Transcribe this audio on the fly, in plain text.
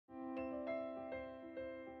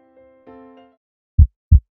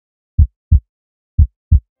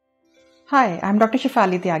Hi, I'm Dr.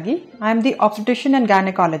 Shefali Tyagi. I'm the obstetrician and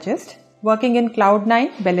gynecologist working in Cloud9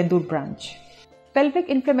 Bellandur branch. Pelvic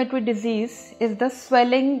inflammatory disease is the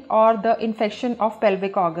swelling or the infection of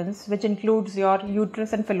pelvic organs, which includes your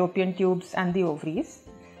uterus and fallopian tubes and the ovaries.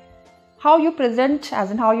 How you present, as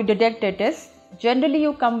in how you detect it, is generally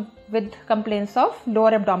you come with complaints of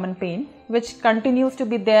lower abdomen pain, which continues to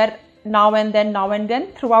be there now and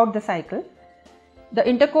then throughout the cycle. The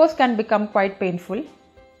intercourse can become quite painful.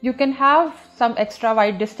 You can have some extra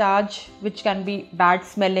white discharge, which can be bad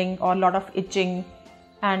smelling or a lot of itching,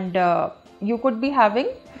 and you could be having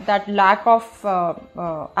that lack of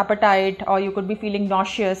appetite, or you could be feeling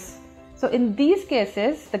nauseous. So in these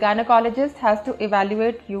cases, the gynecologist has to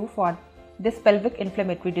evaluate you for this pelvic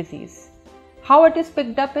inflammatory disease. How it is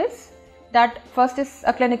picked up is that first is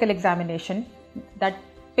a clinical examination. That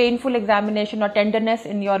painful examination or tenderness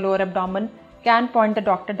in your lower abdomen can point the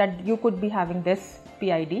doctor that you could be having this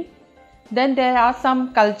PID. Then there are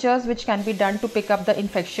some cultures which can be done to pick up the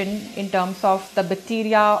infection in terms of the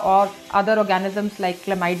bacteria or other organisms like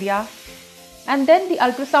Chlamydia. And then the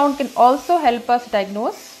ultrasound can also help us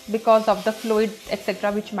diagnose because of the fluid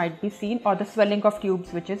etc. which might be seen or the swelling of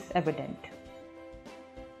tubes which is evident.